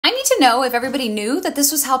need to know if everybody knew that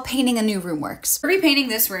this was how painting a new room works. We're repainting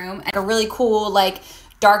this room and a really cool, like,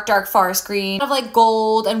 dark forest green, of like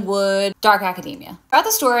gold and wood, dark academia. We're at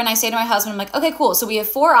the store and I say to my husband, I'm like, okay, cool. So we have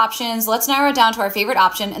 4 options. Let's narrow it down to our favorite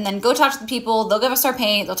option and then go talk to the people. They'll give us our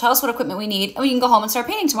paint. They'll tell us what equipment we need and we can go home and start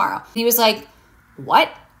painting tomorrow. He was like,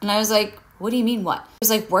 what? And I was like, what do you mean what? He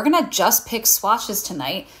was like, we're gonna just pick swatches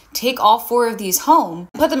tonight, take all 4 of these home,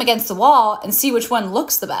 put them against the wall and see which one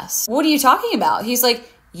looks the best. What are you talking about? He's like,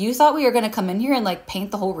 you thought we were gonna come in here and like paint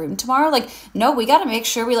the whole room tomorrow? Like, no, we gotta make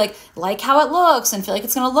sure we like how it looks and feel like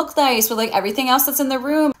it's gonna look nice with like everything else that's in the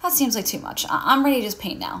room. That seems like too much. I'm ready to just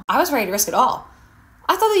paint now. I was ready to risk it all.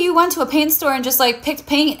 I thought that you went to a paint store and just like picked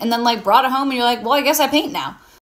paint and then like brought it home and you're like, well, I guess I paint now.